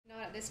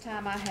At this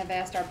time, I have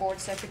asked our board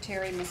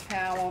secretary, Ms.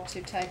 Powell, to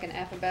take an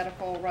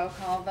alphabetical roll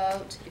call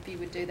vote. If you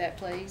would do that,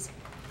 please.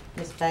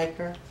 Ms.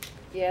 Baker?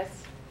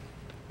 Yes.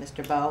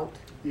 Mr. Bolt?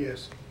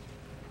 Yes.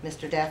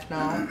 Mr.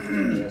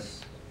 Daffnall?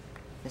 Yes.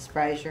 Ms.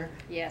 Frazier?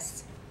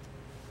 Yes.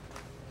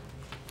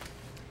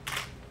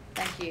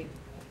 Thank you.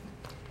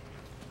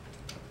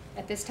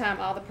 At this time,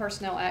 all the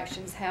personnel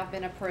actions have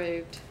been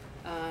approved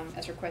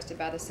as requested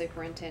by the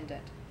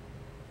superintendent.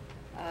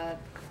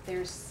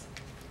 There's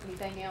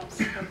anything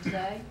else for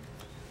today?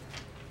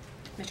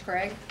 Mr.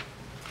 Craig?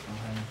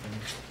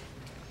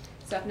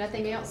 So if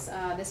nothing else,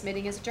 this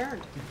meeting is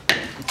adjourned.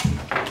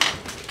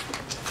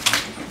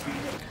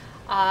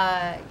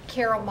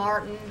 Carol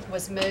Martin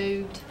was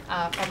moved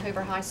from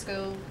Hoover High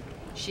School.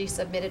 She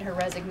submitted her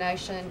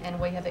resignation, and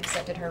we have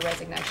accepted her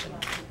resignation.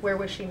 Where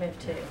was she moved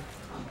to?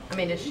 I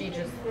mean, is she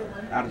just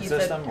Out of the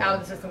system? Out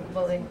of the system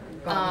completely?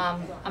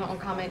 I'm not going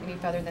to comment any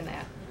further than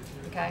that.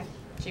 Okay?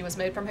 She was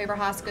moved from Hoover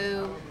High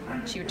School.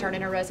 She would turn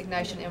in her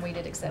resignation, and we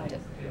did accept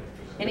it.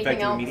 Anything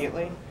Effective else?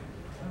 immediately?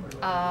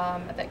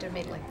 Effective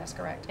immediately. That's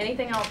correct.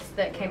 Anything else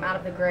that came out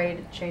of the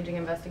grade changing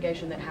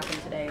investigation that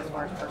happened today as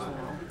far as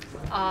personnel?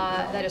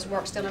 That is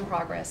work still in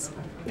progress.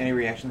 Any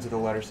reaction to the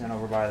letter sent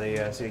over by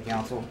the city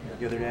council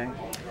the other day?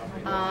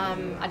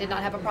 I did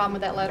not have a problem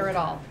with that letter at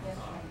all.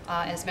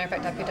 As a matter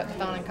of fact, I picked up the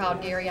phone and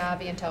called Gary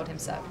Ivey and told him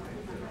so.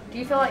 Do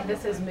you feel like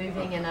this is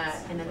moving in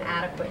an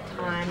adequate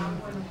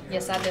time?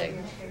 Yes, I do.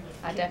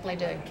 I definitely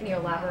do. Can you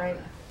elaborate?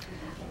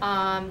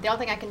 The only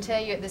thing I can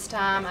tell you at this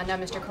time, I know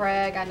Mr.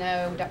 Craig, I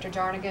know Dr.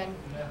 Jarnigan,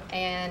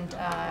 and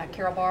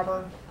Carol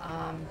Barber.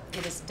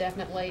 It is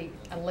definitely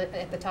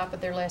at the top of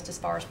their list as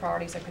far as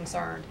priorities are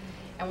concerned.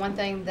 And one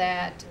thing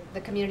that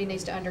the community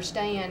needs to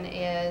understand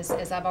is,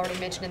 as I've already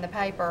mentioned in the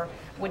paper,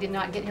 we did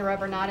not get here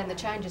overnight, and the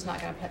change is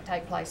not going to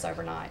take place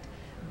overnight.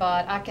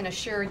 But I can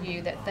assure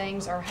you that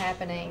things are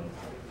happening.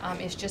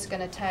 It's just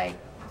going to take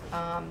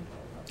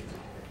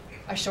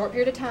a short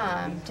period of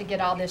time to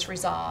get all this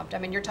resolved. I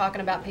mean, you're talking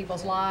about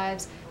people's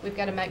lives. We've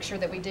got to make sure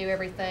that we do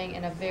everything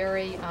in a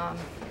very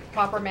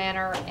proper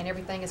manner, and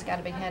everything has got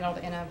to be handled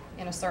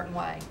in a certain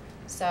way.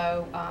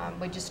 So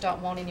we just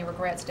don't want any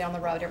regrets down the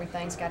road.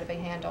 Everything's got to be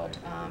handled.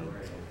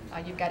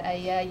 You've got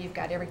AEA, you've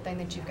got everything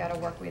that you've got to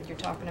work with. You're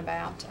talking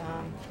about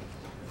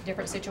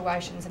different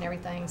situations and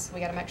everything. So we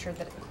got to make sure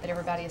that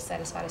everybody is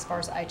satisfied as far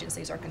as the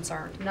agencies are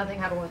concerned. Nothing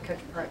happened with Coach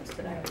Probst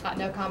today?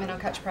 No comment on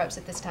Coach Probst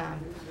at this time.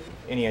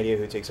 Any idea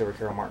who takes over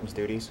Carol Martin's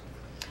duties?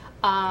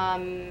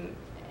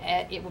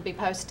 It will be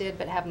posted,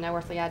 but have no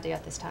earthly idea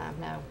at this time,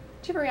 no.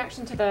 Do you have a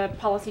reaction to the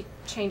policy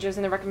changes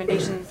and the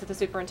recommendations that the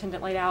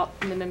superintendent laid out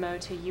in the memo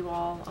to you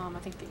all? I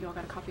think that you all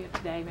got a copy of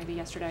today, maybe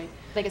yesterday.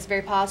 I think it's a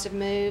very positive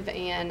move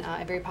and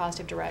a very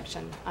positive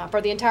direction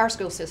for the entire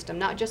school system,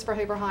 not just for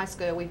Hoover High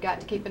School. We've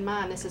got to keep in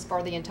mind this is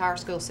for the entire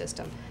school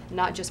system,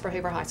 not just for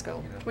Hoover High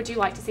School. Would you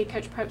like to see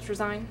Coach Probst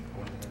resign?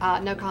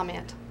 No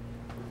comment.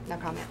 No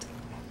comment.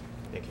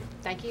 Thank you.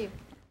 Thank you.